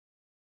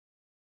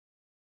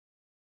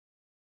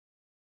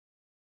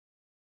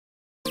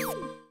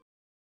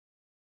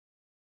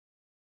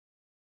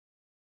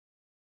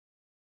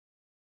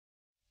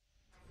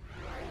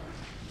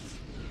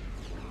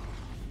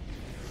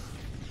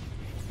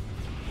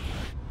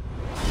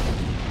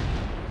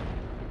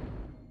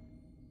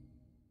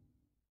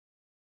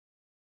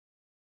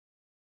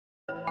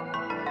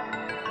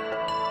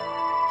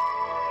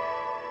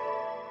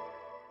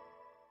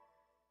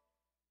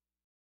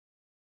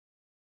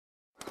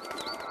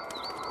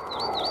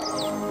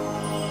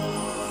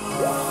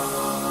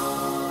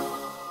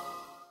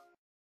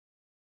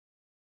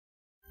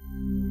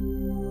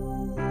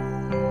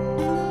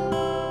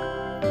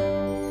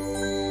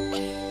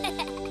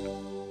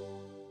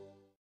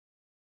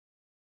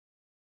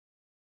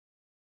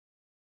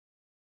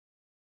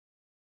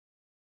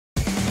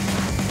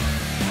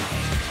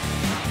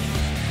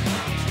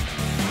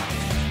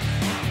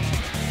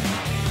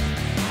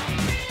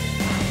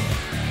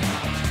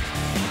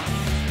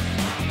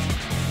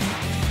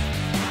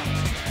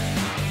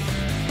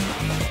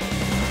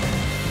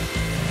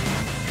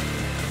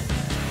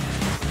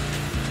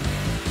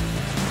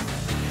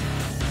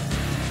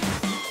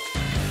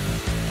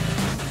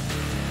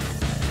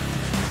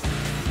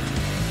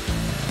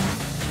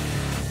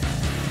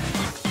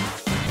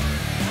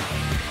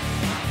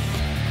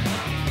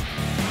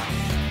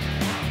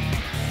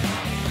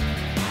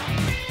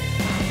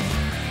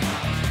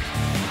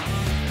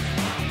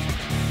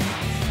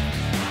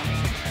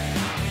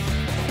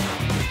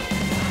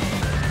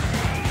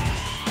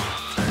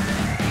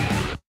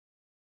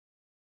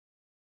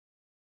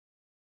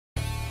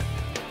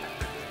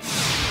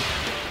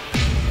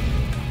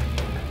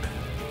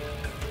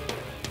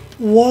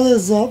What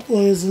is up,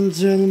 ladies and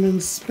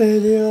gentlemen,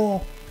 Spade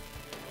here,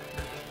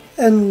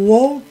 and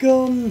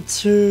welcome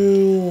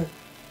to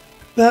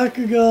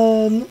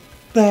Bakugan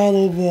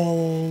Battle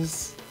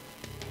Brawlers.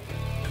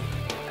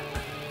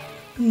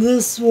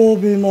 This will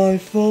be my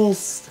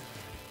first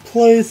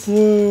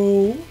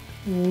playthrough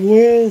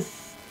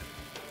with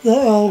the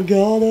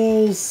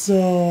Elgato,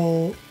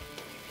 so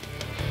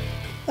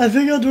I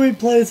figured we'd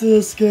play through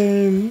this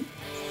game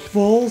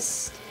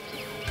first,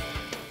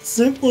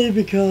 simply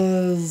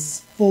because,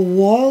 for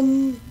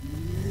one,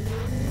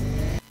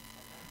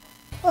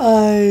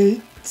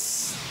 I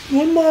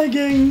wouldn't mind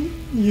getting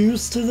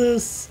used to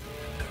this,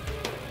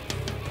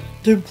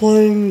 to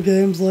playing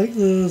games like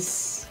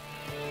this,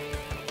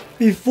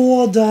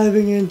 before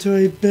diving into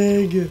a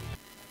big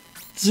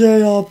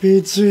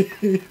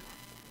JRPG.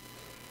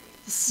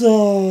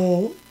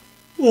 So,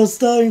 we're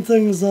starting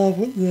things off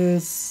with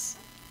this.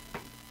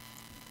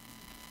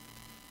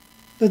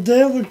 The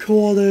day of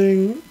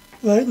recording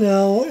right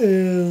now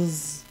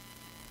is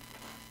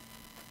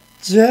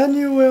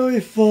January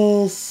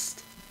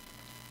 1st,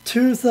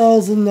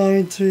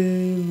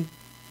 2019,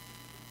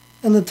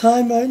 and the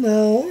time right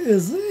now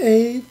is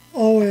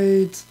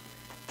 8:08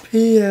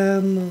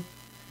 p.m.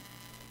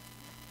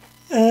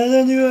 And at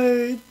any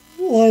rate,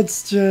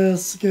 let's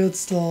just get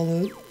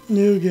started.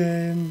 New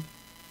game.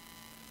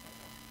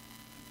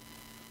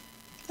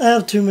 I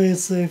have too many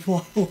save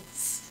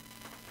files.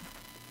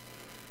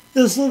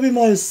 This will be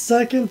my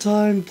second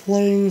time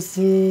playing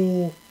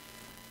through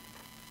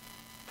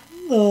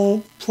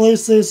the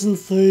PlayStation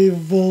 3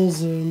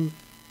 version.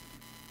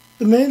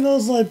 The main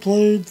version I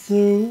played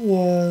through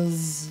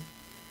was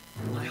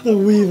the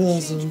Wii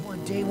version.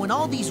 One day when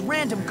all these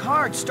random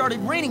cards started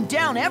raining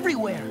down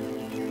everywhere.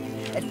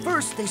 At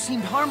first they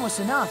seemed harmless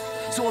enough,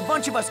 so a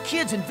bunch of us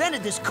kids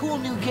invented this cool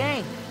new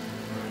game.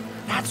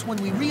 That's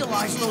when we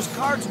realized those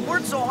cards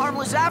weren't so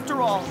harmless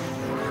after all.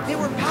 They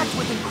were packed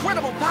with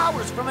incredible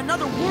powers from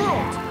another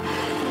world.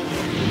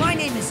 My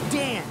name is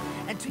Dan,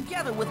 and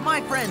together with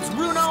my friends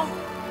Bruno,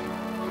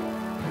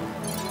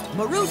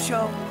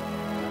 Marucho,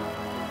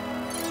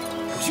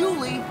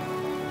 Julie,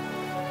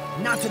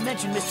 not to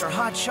mention Mr.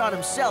 Hotshot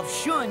himself,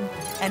 Shun,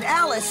 and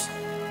Alice,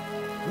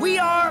 we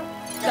are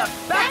the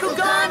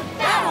Bakugan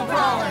Battle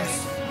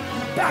Brawlers!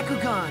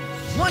 Bakugan,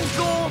 one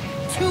goal,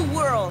 two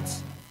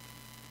worlds.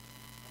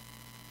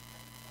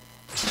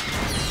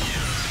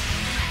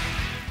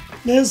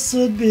 This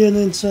should be an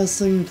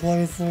interesting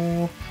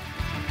playthrough.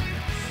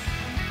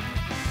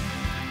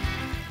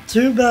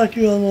 2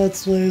 Bakugan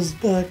Let's Plays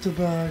back to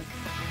back.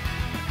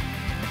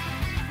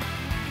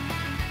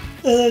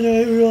 And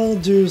anyway, we want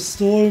to do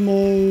story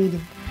mode.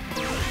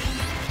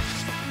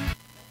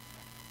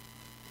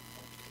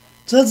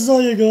 Chances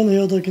are you're going to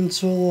hear the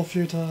controller a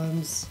few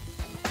times.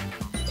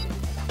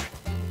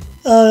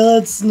 Alright,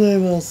 let's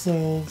name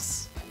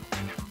ourselves.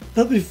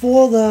 But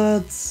before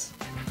that,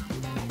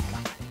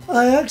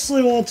 I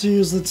actually want to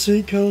use the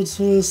cheat codes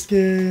for this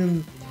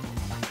game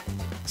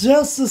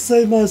just to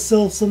save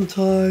myself some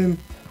time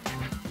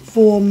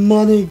for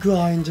money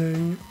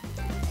grinding.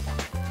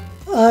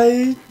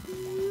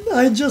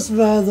 I'd just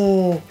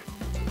rather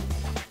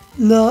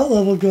not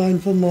level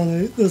grind for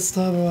money this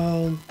time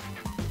around.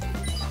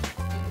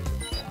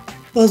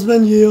 It's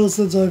been years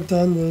since I've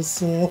done this,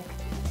 so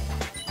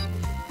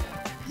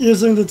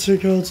using the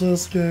cheat codes for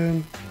this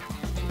game.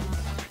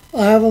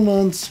 I have them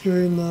on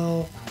screen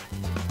now.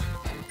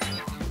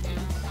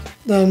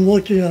 That I'm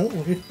looking at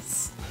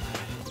least.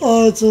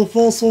 Alright, so the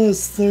first one is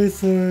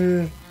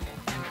 3-3.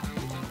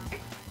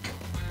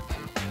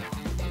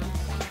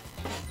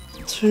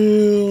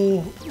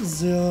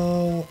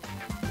 2-0.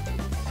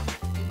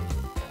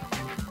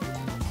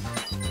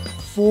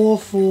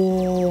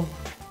 4-4.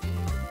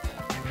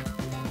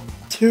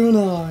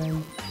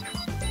 2-9.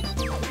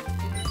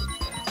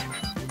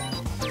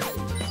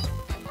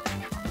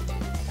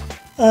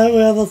 Alright, we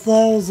have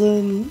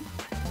 1,000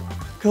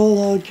 gold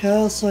hard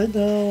casts right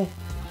now.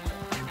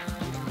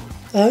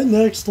 Alright,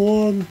 next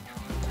one.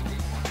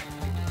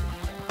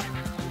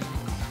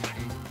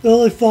 There are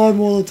only 5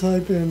 more to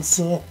type in,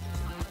 so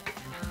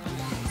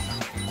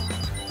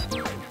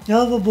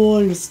kind of a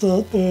boring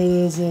start, but it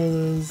is what it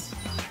is.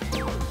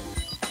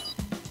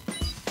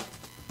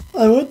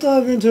 I would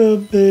dive into a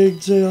big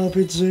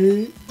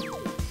JRPG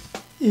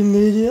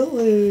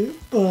immediately,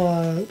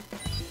 but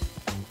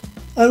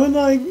I would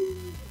like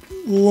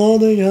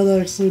learning how to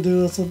actually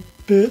do this a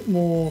bit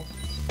more.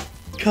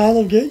 Kind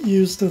of get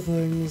used to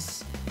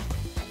things.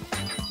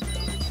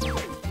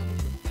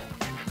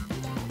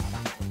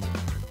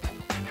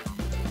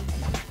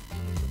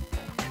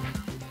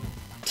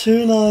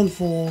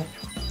 2-9-4.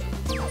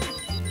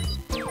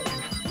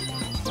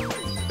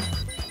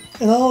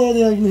 And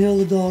already I can hear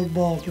the dog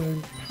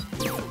barking.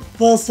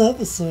 First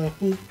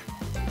episode.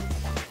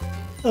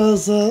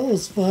 As that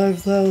was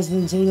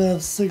 5,000, so we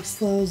have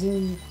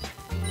 6,000.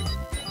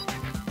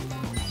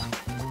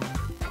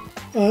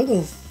 Alright,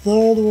 the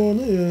third one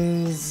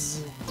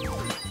is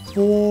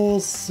 4,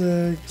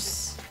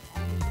 6,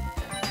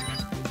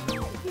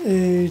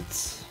 8,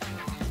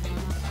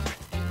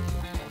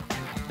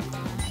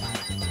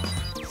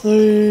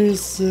 3,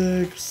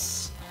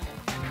 6,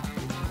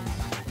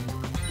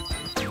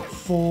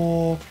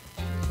 4,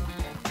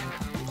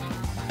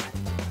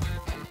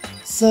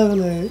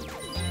 7, 8.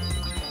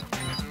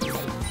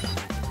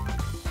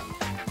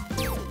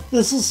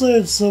 This will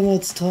save so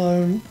much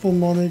time for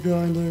money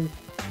grinding.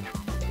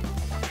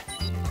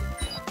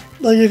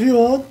 Like, if you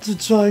want to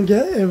try and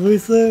get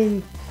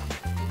everything,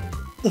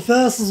 the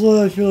fastest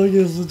way I feel like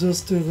is to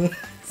just do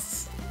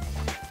this.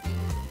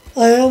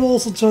 I am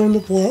also trying to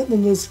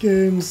platinum this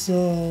game,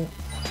 so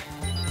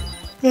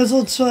may as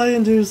well try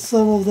and do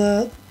some of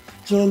that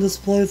during this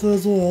playthrough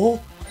as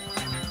well.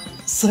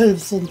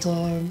 Save some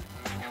time.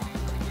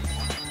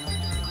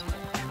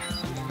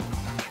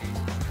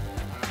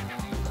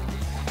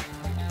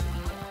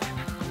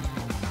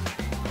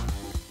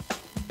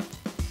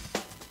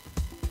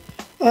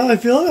 I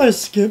feel like I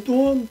skipped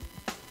one,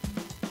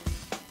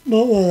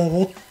 but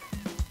whatever.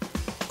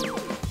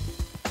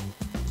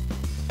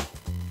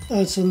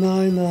 That's a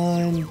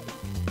 9-9.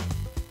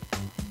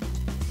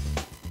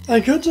 I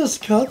could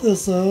just cut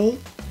this out,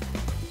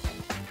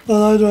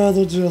 but I'd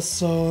rather just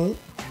sew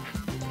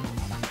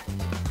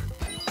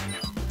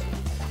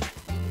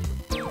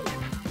it.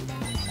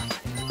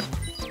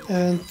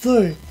 And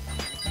 3.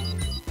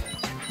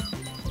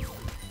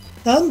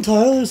 Not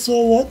entirely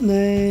sure what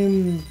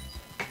name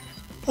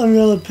I'm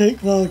gonna pick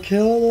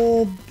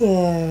Valkyrie,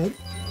 but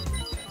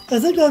I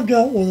think I've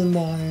got one in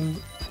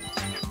mind.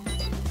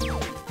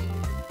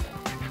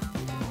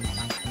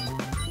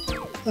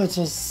 That's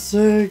a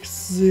 6,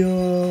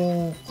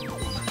 0,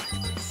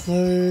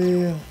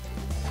 3,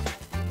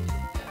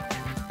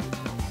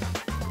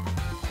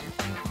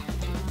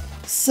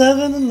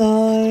 7,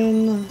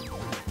 9,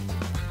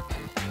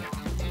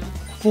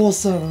 4,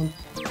 7.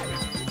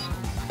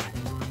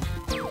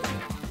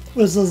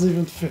 Which doesn't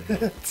even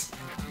fit.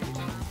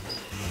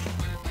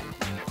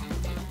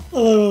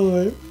 Oh,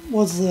 wait,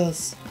 what's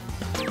this?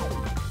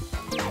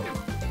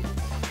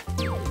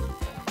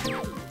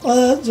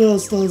 Oh, that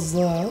just does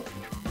that.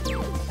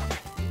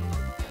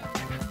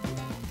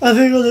 I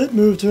figured it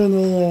moved to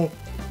another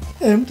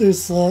empty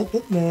slot,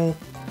 but no.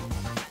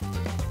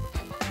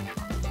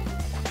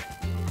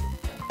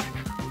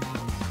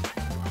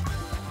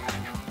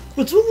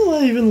 Which one am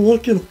I even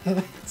looking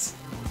at?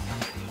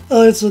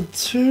 Oh, it's a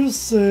 2,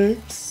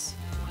 6.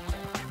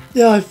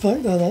 Yeah, I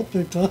fucked that up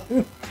big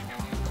time.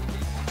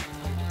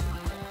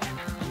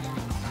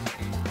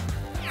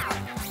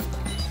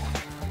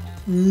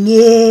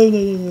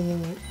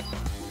 No.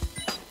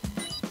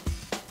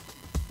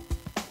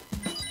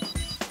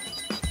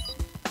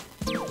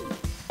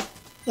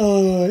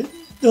 Oh, wait.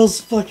 That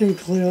was fucking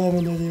clear, I'm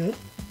an idiot.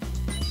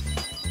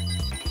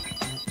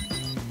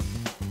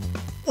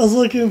 I was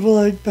looking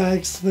for, like,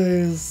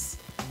 backspace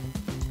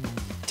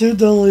to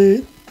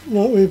delete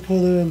what we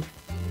put in.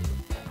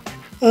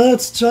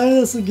 Let's try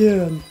this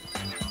again.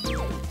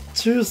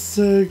 2,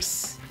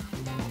 6,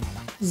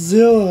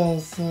 0,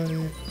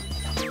 3.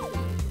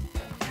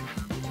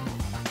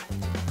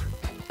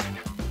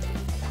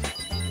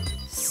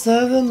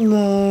 7,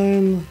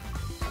 9,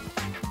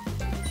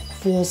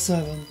 4,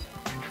 7.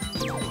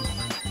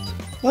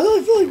 Why do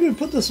I feel like we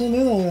put this one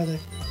in already?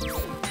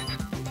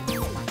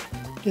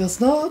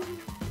 Guess not.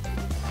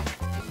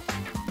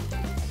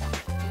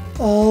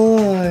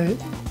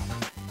 Alright.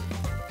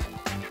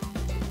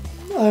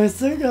 I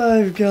think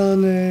I've got a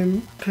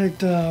name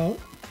picked out.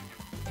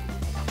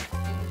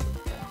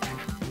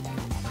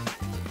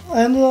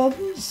 I ended up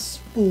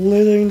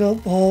splitting the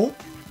pot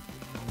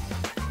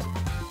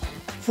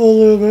for a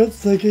little bit,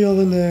 thinking of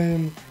a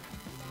name.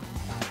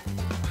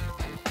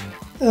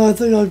 And I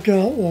think I've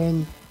got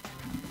one.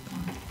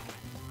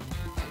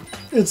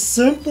 It's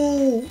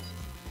simple,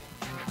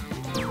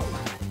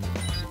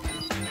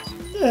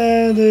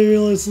 and it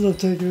really should have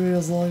taken me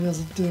as long as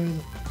it did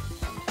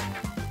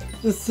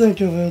to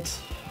think of it.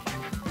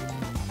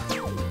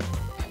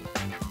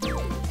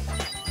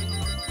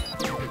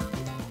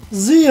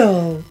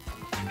 Zio!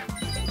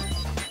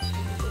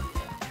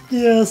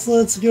 Yes,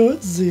 let's go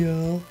with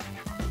Zio.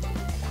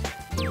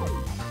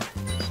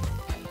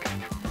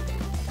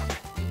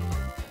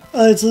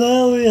 Alright, so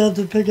now we have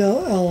to pick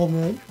out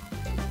element.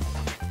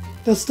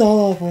 To start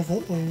off with,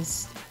 at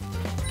least.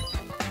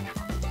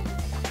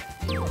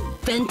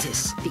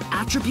 Ventus, the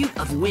attribute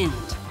of wind.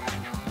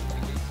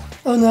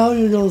 Oh, now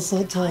you're gonna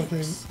start talking.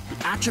 Titus,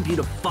 the attribute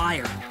of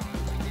fire.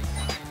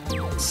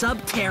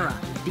 Subterra,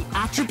 the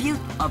attribute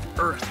of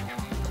earth.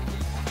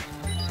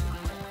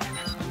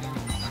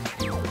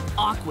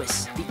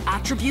 Aquus, the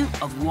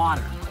attribute of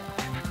water.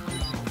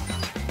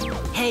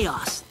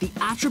 Chaos, the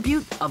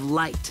attribute of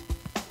light.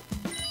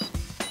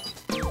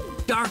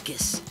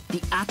 Darkus,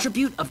 the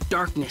attribute of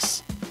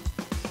darkness.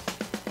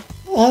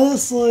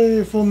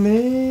 Honestly, for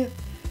me,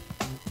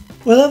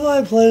 whenever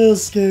I play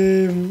this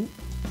game,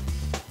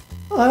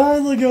 I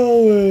either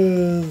go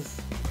with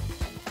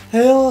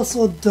Chaos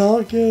or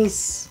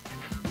Darkus,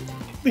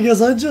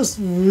 because I just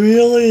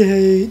really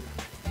hate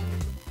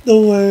the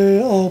way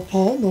our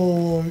partner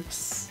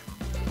looks.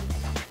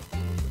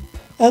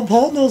 Our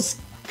partner's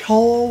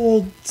color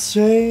will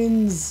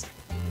change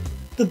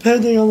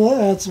depending on what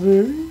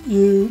attribute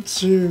you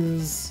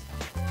choose.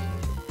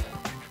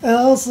 And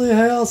honestly,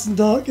 Chaos and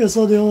Darkness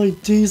are the only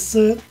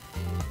decent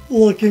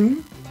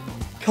looking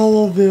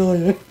color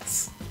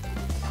variants.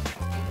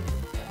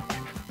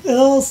 And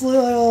honestly,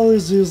 I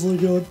always usually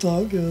go with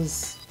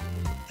Darkness.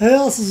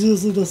 Chaos is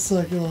usually the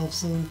second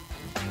option.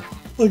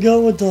 We'll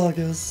go with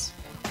Darkness.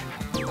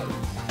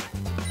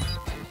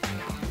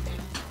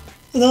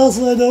 And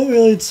also, I don't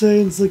really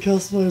change the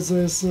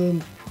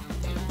customization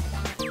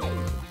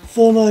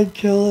for my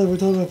kill every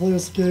time I play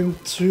this game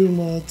too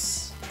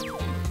much.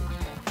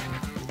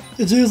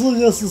 It's usually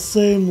just the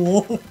same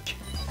look.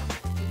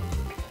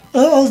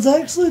 I was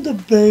actually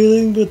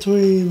debating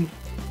between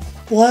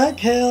black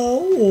hair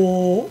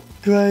or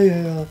grey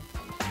hair,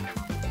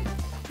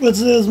 which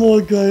is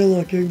more grey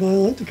looking, but I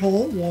like to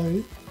call it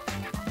white.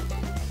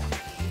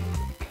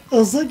 I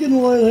was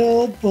thinking white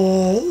hair,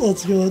 but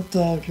let's go with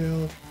dark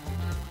hair.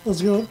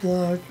 Let's go with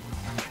black.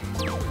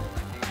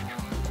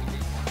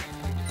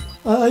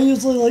 I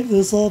usually like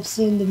this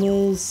option the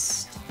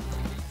most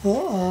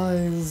for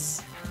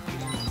eyes.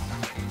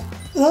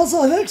 And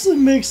also, I've actually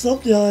mixed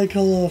up the eye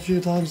color a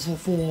few times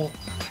before.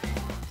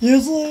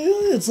 Usually,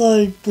 it's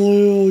like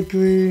blue,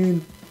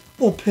 green,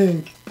 or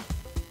pink.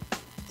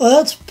 Oh,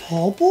 that's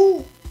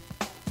purple?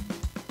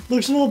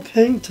 Looks more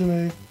pink to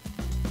me.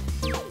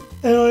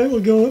 Anyway, we'll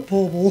go with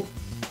purple.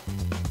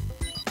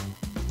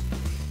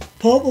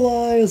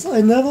 Purple eyes.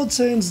 I never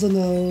change the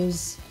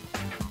nose.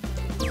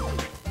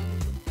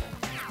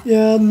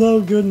 Yeah,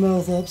 no good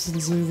mouth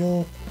options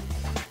either.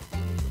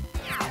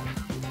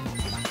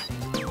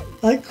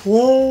 Like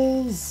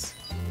clothes.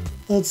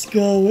 Let's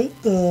go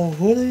with the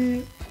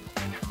hoodie.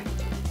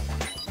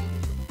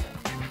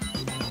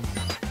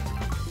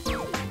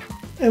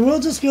 And we'll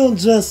just go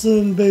dress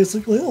in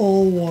basically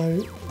all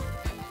white.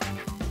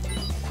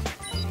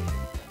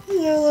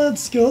 Yeah,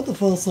 let's go with the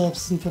first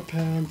option for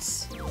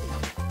pants.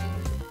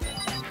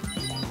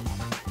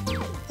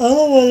 I don't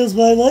know what it is,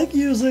 but I like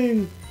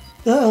using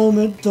the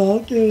element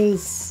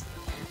darkness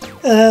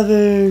and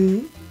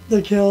having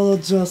the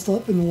character dressed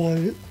up in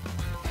white.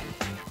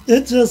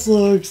 It just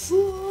looks a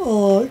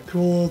lot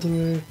cooler to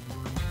me.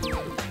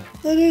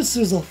 And these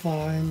shoes are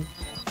fine.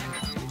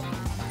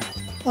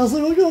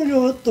 Honestly, we're gonna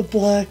go with the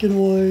black and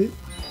white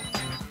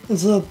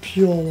instead of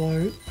pure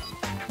white.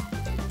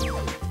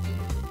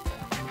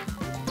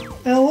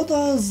 And what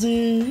does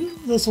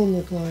this one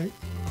look like?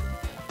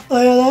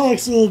 Oh yeah, that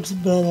actually looks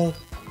better.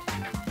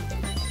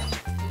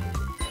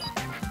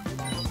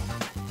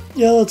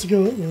 Yeah, let's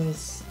go with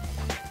this.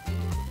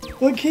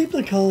 We'll keep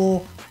the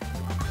color.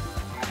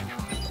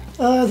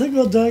 I think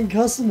we're done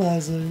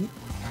customizing.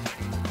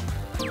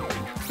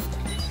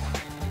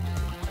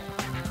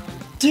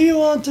 Do you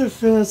want to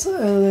finish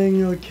editing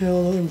your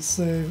character and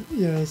save?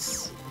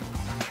 Yes.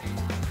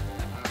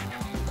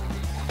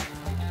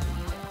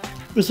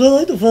 We spent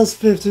like the first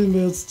 15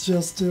 minutes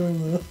just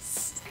doing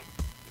this.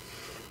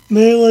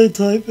 Mainly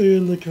typing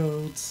in the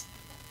codes.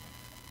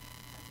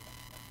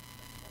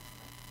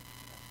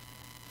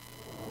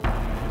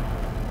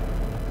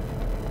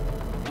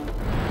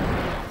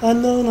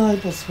 Unknown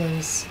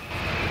hyperspace.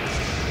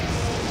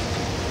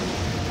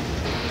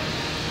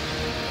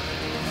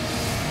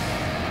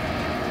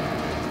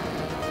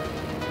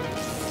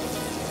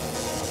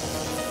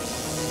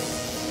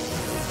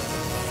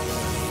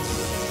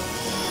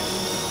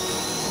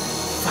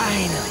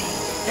 Finally,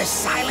 the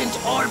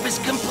silent orb is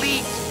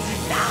complete.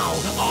 Now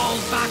all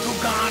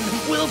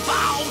Bakugan will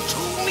bow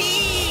to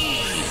me!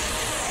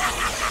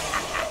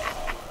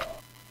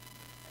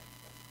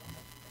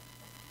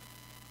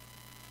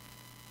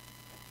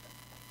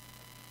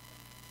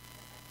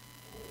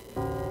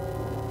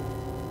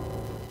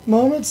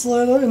 Moments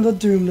later in the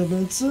Doom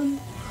Dimension.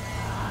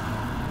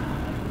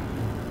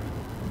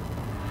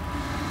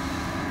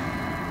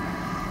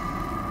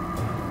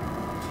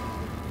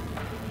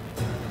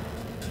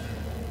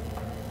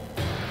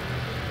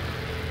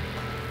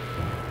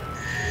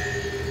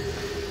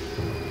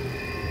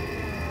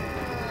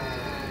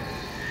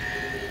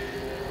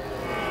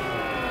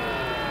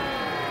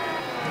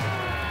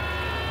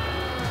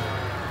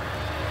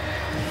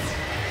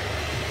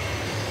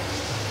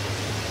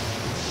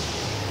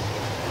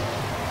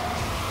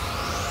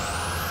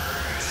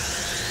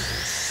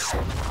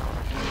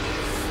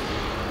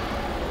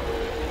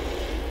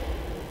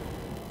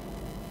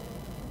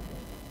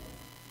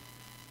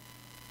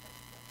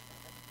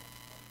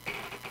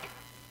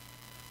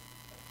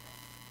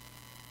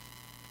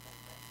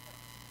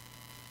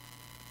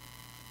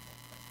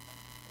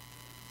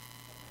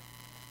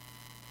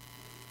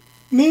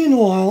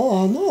 Meanwhile,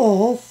 on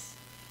Earth...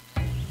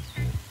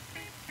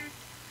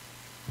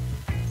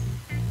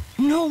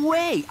 No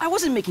way! I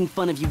wasn't making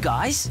fun of you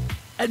guys.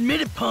 Admit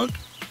it, punk.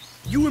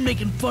 You were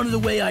making fun of the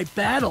way I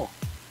battle.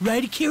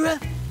 Right, Akira?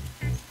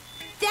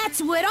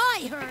 That's what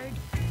I heard.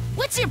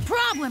 What's your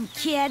problem,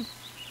 kid?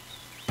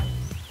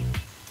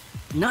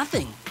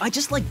 Nothing. I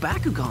just like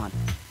Bakugan.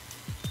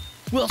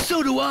 Well,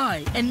 so do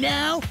I. And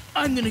now,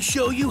 I'm gonna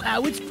show you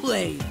how it's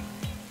played.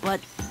 But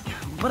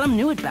I'm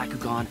new at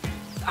Bakugan.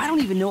 I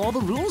don't even know all the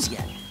rules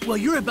yet. Well,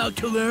 you're about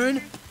to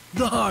learn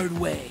the hard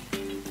way.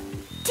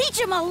 Teach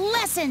him a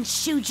lesson,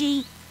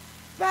 Shuji.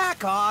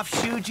 Back off,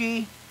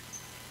 Shuji.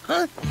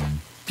 Huh?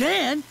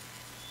 Dan?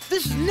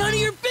 This is none of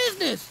your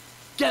business!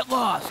 Get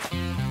lost!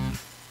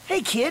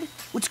 Hey, kid,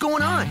 what's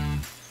going on?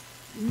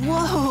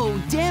 Whoa,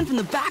 Dan from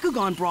the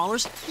Bakugan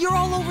Brawlers, you're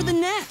all over the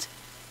net.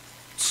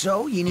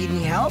 So, you need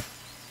any help?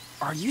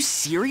 Are you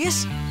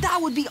serious? That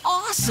would be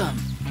awesome.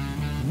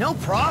 No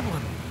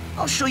problem.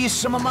 I'll show you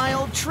some of my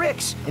old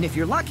tricks, and if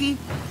you're lucky,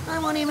 I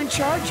won't even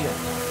charge you.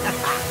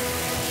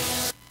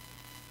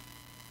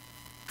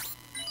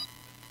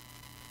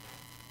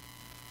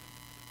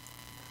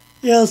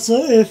 Yeah,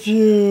 so if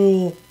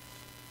you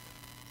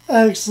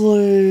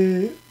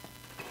actually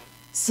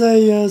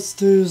say yes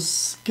to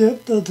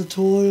skip the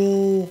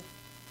tutorial,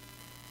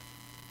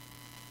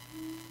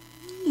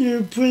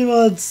 you pretty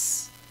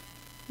much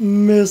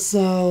miss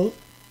out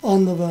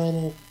on the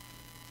battle.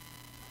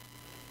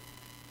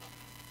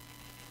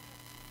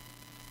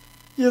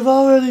 You've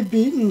already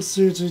beaten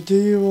Suji. Do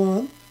you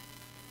want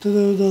to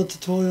do the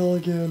tutorial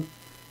again?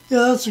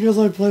 Yeah, that's because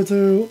I played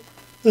through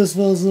this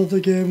version of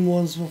the game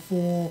once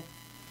before.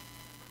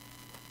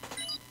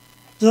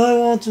 Do I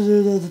want to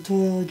do the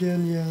tutorial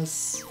again?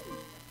 Yes.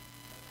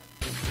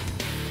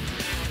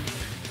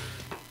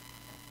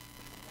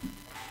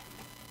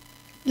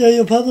 Yeah,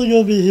 you're probably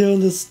going to be hearing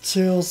this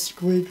chair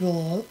squeak a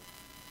lot.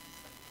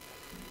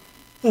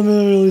 I'm in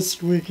a really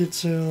squeaky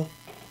chair.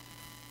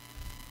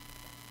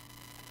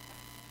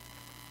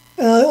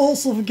 And I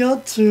also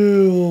forgot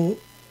to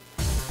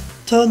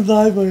turn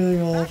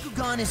vibrating off.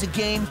 Bakugan is a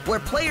game where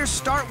players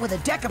start with a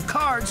deck of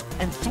cards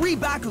and 3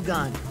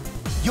 Bakugan.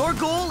 Your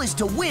goal is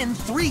to win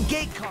 3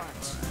 gate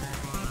cards.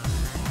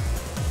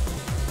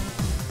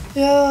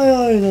 Yeah, I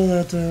already know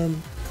that,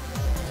 Dan.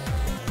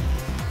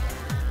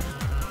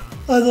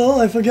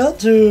 I forgot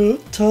to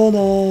turn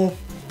off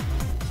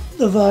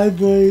the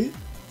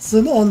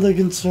vibration on the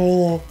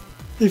controller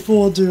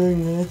before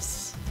doing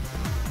this.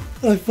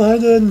 I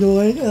find it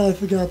annoying and I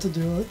forgot to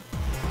do it.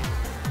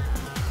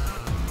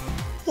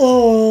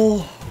 Oh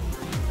well.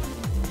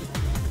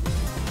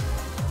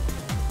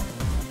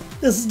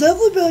 This has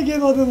definitely been a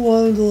game I've been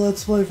wanting to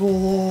let's play for a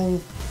long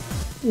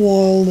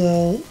while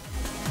now.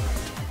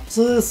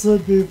 So this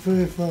should be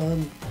pretty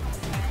fun.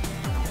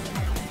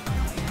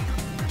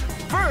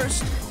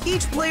 First,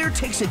 each player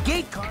takes a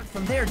gate card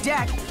from their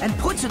deck and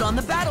puts it on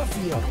the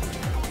battlefield.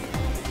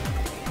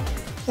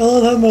 I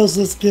love how most of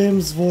this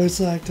game's voice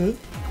acted.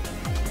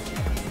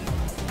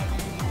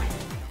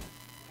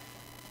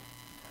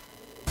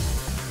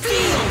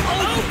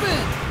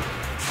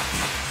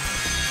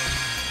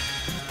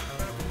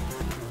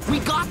 We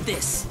got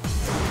this.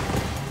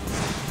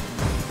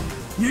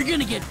 You're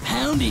gonna get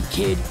pounded,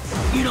 kid.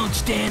 You don't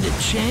stand a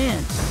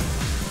chance.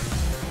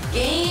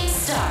 Game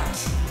start.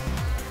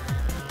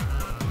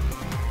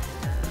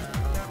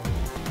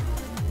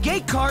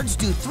 Gate cards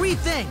do 3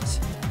 things.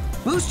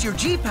 Boost your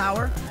G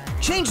power,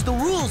 change the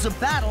rules of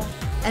battle,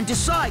 and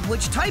decide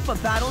which type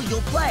of battle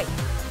you'll play.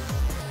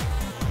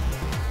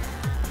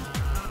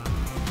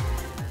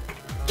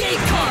 Gate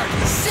card,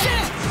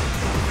 set!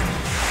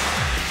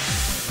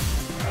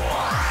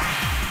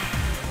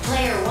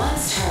 Player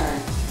 1's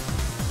turn.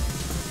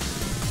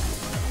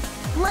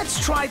 Let's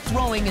try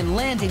throwing and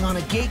landing on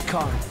a gate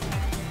card.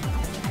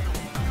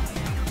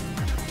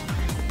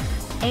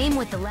 Aim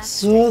with the left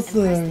Sure stick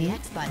and press the thing.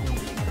 X button.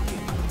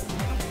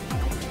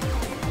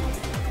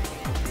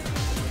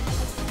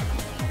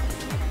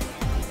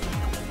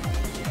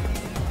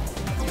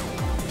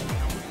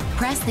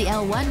 Press the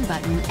L1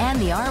 button and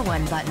the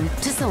R1 button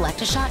to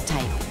select a shot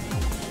type.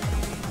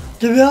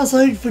 To be honest,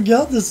 I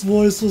forgot this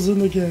voice was in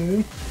the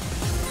game.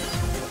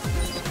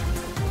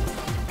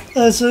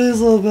 Alright, so here's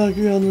a little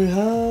background we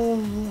have.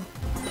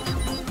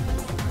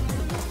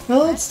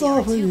 Well, let's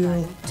start with you.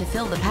 button to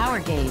fill the power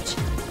gauge.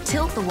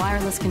 Tilt the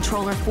wireless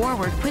controller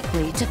forward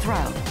quickly to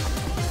throw.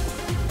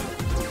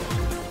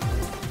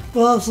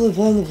 We'll absolutely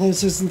play the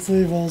PlayStation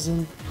 3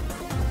 version.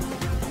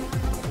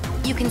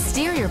 You can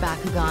steer your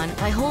Bakugan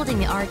by holding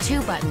the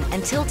R2 button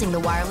and tilting the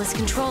wireless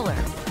controller.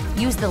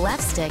 Use the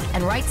left stick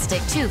and right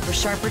stick too for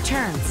sharper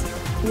turns.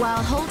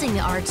 While holding the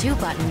R2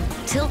 button,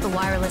 tilt the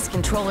wireless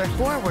controller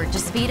forward to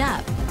speed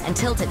up and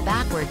tilt it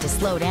backward to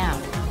slow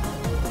down.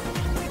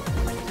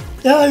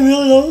 Yeah, I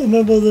really don't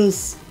remember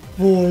this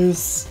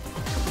voice.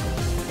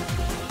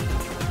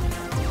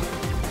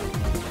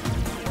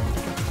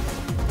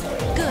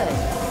 Good.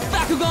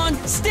 Bakugan,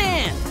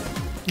 stand!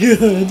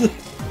 Good.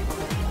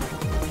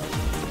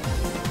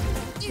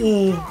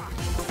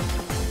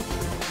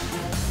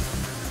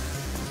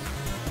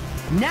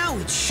 Now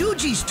it's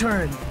Shuji's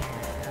turn.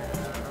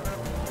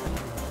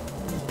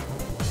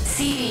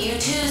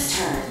 CPU2's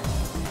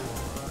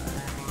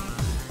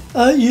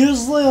turn.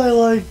 Usually I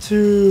like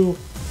to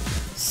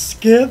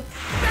skip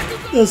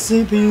the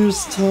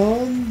CPU's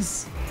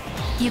turns.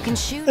 You can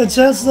shoot. And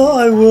chances are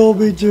I will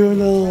be doing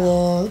it a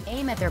lot.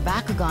 Aim at their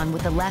Bakugan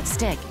with the left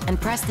stick and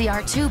press the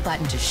R2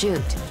 button to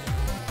shoot.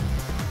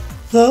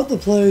 Throughout the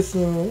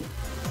playthrough.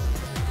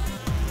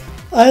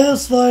 I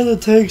just find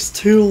it takes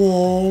too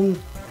long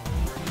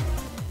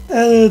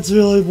and it's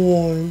really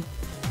boring.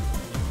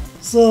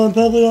 So I'm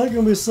probably not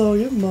going to be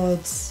selling it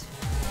much.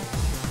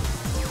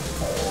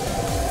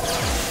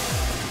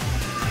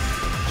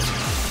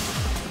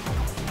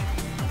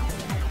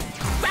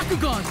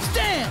 Bakugan,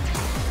 stand!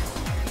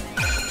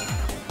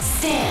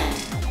 Stand.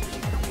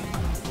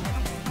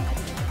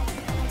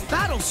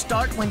 Battles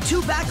start when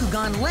two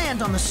Bakugan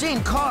land on the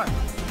same card.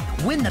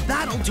 Win the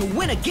battle to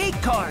win a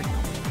gate card.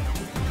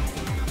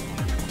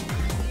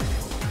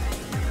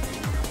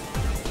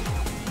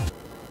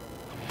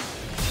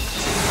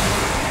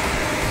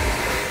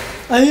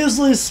 I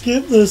usually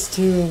skip this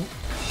too.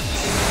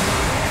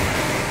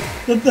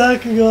 The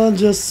Bakugan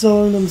just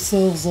sewing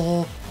themselves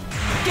off.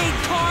 Gate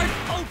card,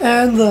 open!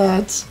 And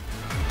that.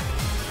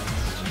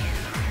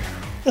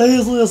 I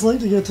usually just like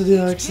to get to the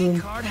action.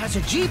 Gate card has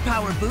a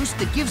G-Power boost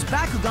that gives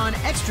Bakugan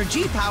extra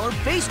G-Power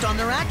based on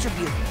their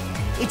attribute.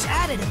 It's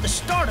added at the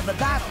start of a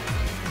battle.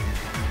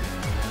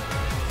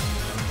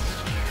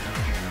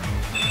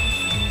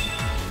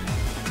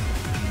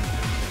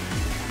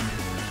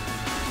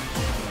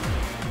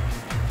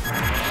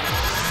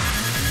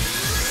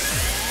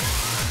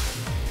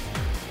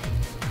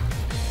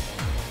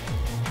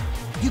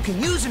 You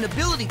can use an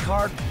ability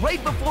card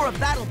right before a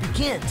battle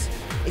begins.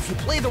 If you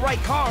play the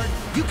right card,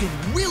 you can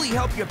really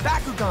help your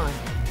Bakugan.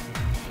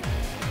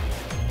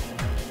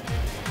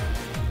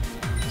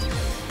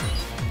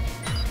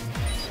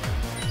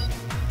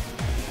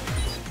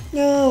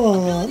 No.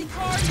 Ability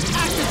card,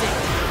 activate!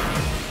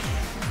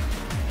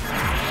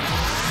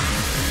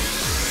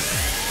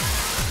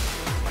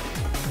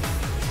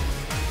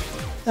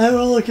 That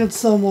will look at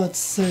somewhat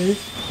safe.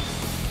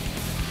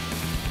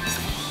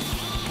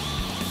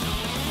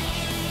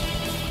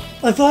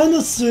 I find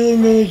the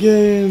stealing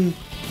minigame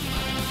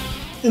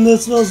in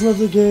this version of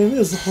the game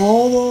is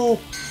harder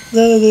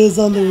than it is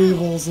on the Wii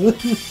version.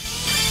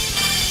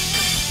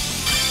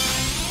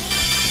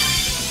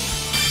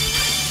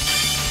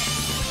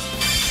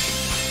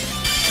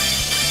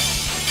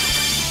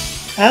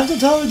 Half the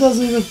time it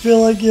doesn't even feel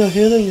like you're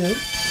hitting it.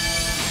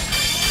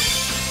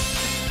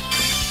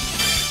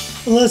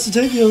 Unless you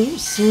take your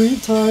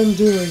sweet time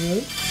doing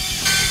it.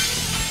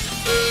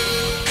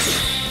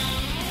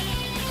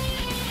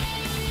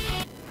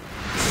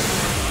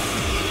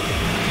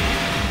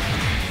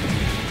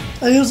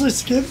 I usually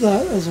skip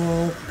that as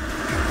well.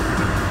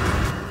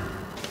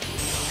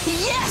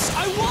 Yes,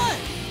 I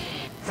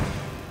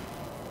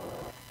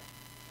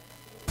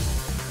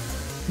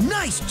won!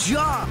 Nice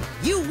job!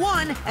 You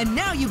won, and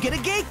now you get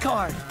a gate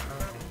card.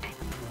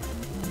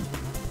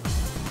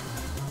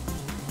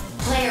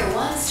 Player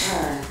 1's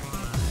turn.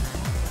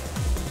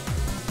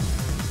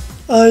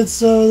 Alright,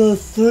 so the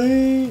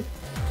 3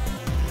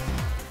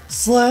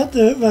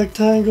 slanted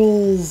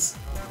rectangles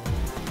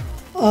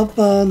up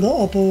on the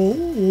upper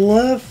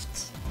left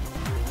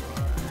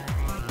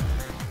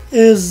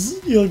is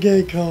your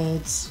gate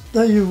cards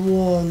that you've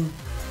won.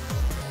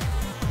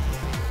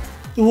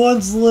 The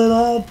ones lit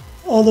up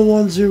are the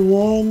ones you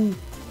won,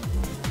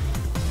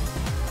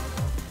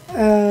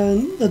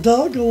 and the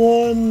darker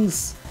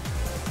ones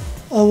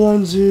are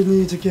ones you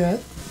need to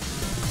get.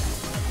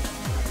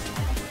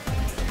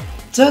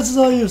 Chances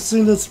are you've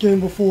seen this game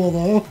before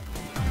though.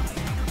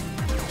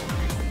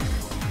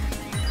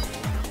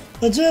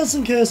 But just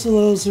in case for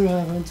those who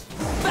haven't.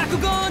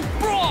 Bakugan,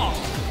 brawl!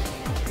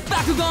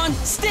 Bakugan,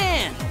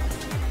 stand!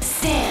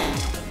 Stand.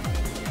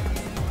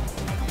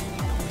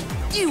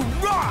 You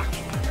rock!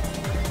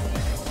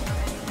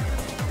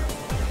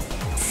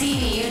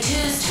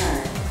 CPU2's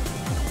turn.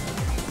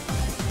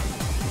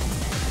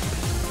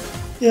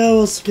 Yeah,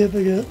 we're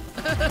skipping it.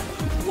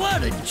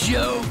 What a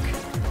joke!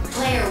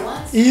 Player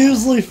 1's He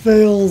usually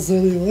fails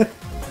anyway.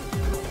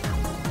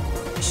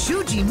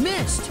 Shuji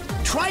missed.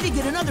 Try to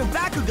get another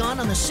Bakugan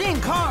on the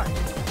same card.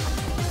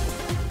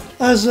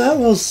 As that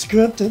was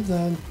scripted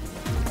then.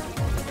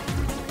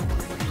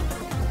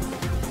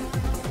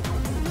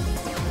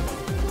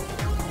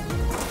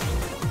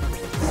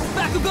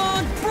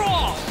 Bakugan,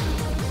 brawl!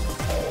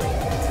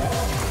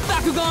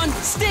 Bakugan,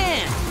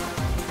 stand!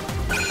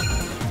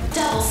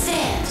 double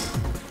stand.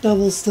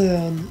 Double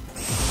stand.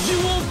 You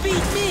won't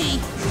beat me!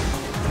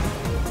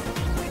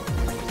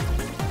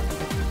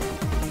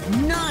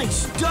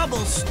 Nice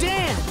double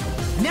stand.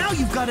 Now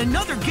you've got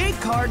another gate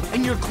card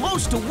and you're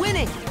close to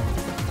winning.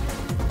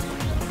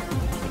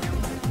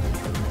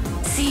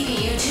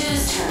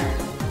 CPU2's turn.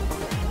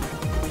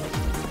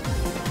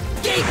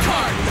 Gate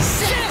card,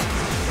 set!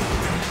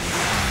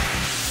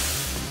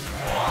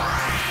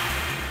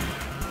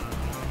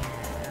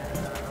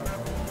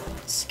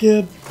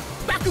 Skip.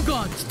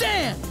 Bakugan,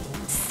 stand!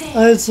 Stand.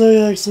 I'd say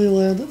you actually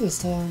landed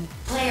this time.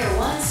 Player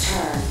 1's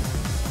turn.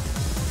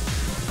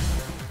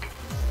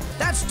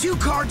 That's 2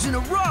 cards in a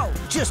row.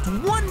 Just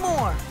one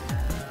more.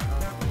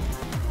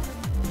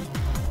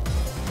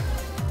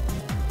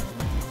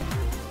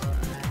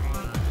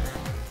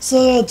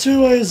 So there are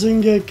 2 ways you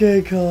can get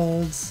gate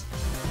cards.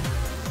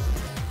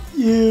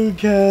 You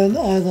can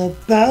either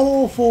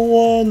battle for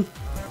one,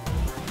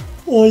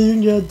 or you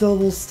can get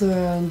double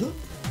stand.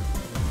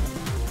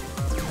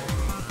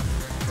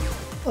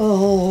 I'll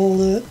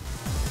hold it.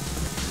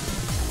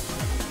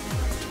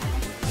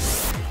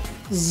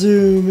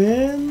 Zoom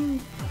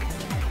in.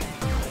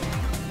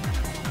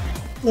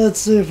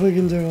 Let's see if we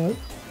can do it.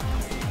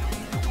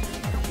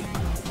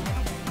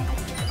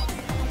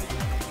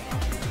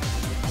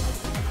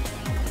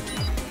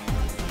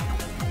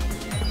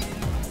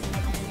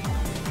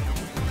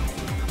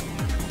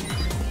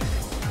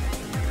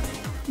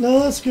 Now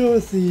let's go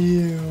with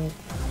you.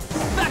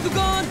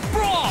 Bakugan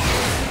Brawl!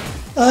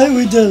 Alright,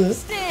 we did it.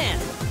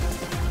 Stand!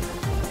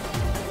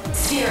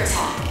 Spear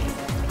attack.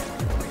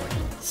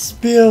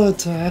 Spear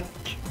attack.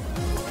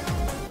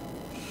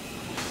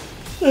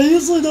 I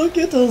usually don't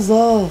get those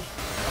off.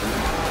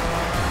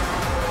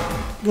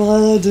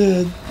 Glad I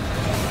did.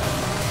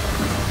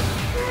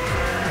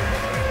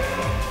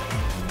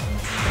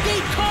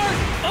 Gate card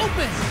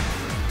open!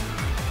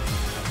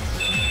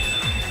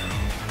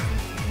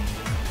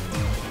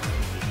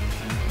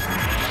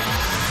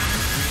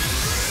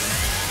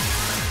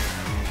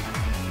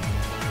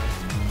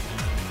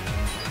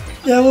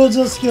 Yeah, we're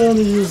just going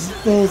to use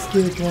both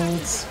gear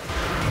cards.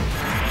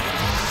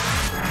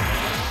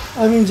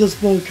 I mean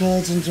just both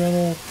cards in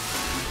general.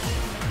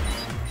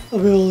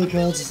 Ability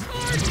cards.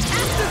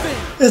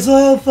 It's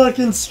on a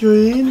fucking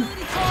screen,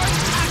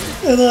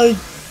 and I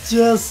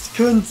just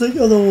couldn't think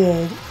of the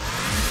word.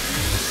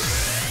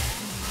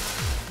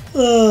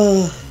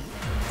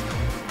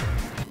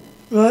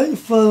 Right in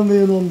front of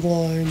me and I'm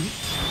blind.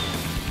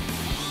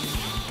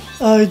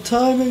 Alright,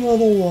 timing on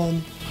the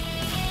 1.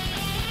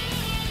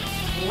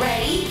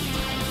 Ready?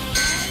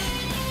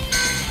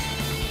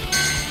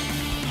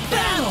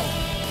 Battle!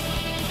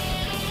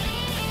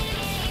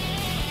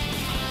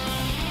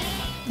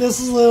 This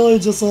is literally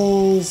just a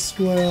little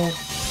square.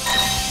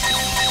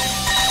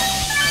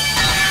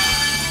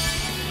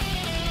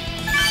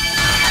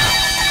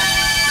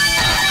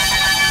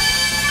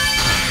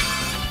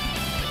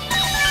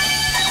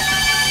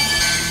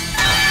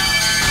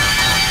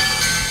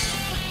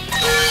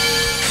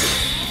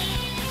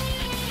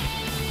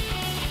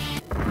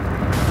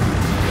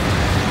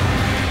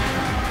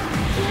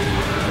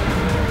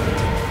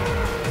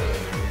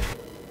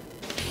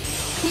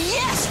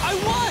 Yes, I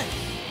won!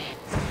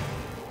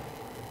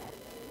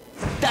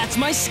 That's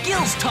my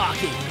skills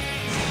talking!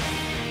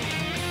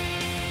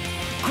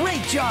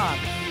 Great job!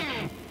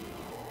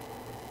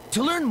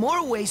 To learn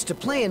more ways to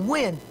play and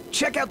win,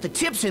 check out the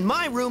tips in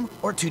my room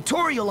or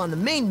tutorial on the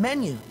main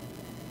menu.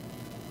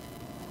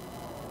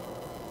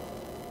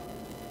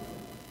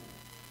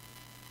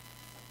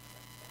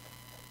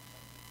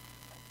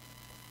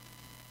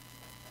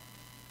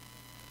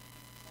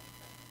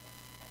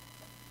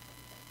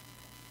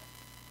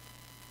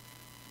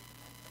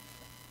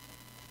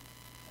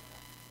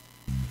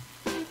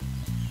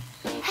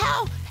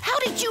 How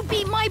did you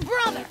beat my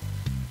brother?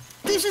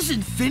 This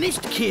isn't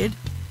finished, kid.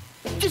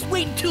 Just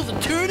wait until the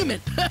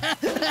tournament.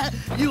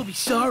 You'll be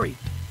sorry.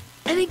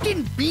 And he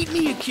didn't beat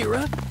me,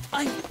 Akira.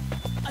 I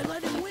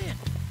let him win.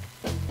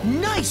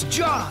 Nice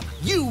job!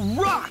 You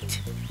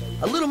rocked!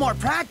 A little more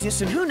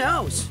practice and who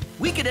knows?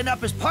 We could end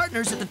up as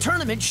partners at the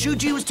tournament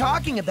Shuji was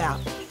talking about.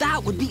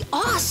 That would be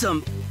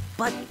awesome!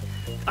 But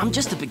I'm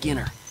just a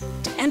beginner.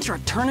 To enter a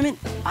tournament,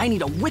 I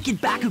need a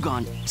wicked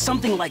Bakugan,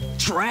 something like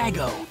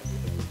Drago.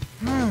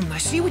 I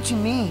see what you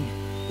mean.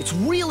 It's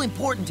real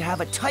important to have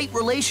a tight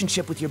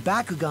relationship with your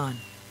Bakugan.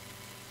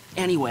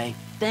 Anyway,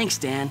 thanks,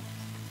 Dan.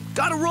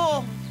 Gotta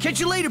roll. Catch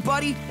you later,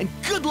 buddy, and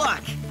good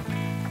luck.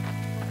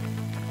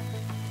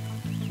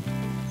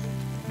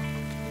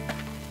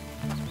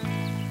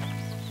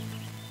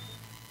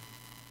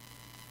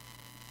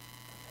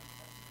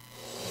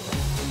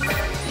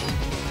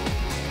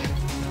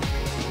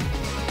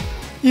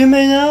 You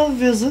may now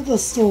visit the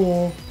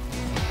store.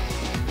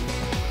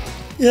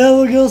 Yeah,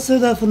 we're gonna say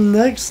that for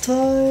next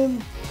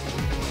time,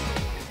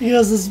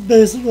 because it's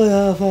basically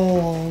half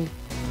hour long.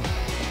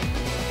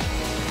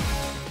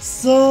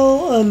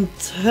 So,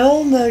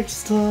 until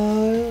next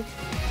time,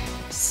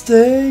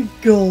 stay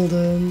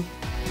golden.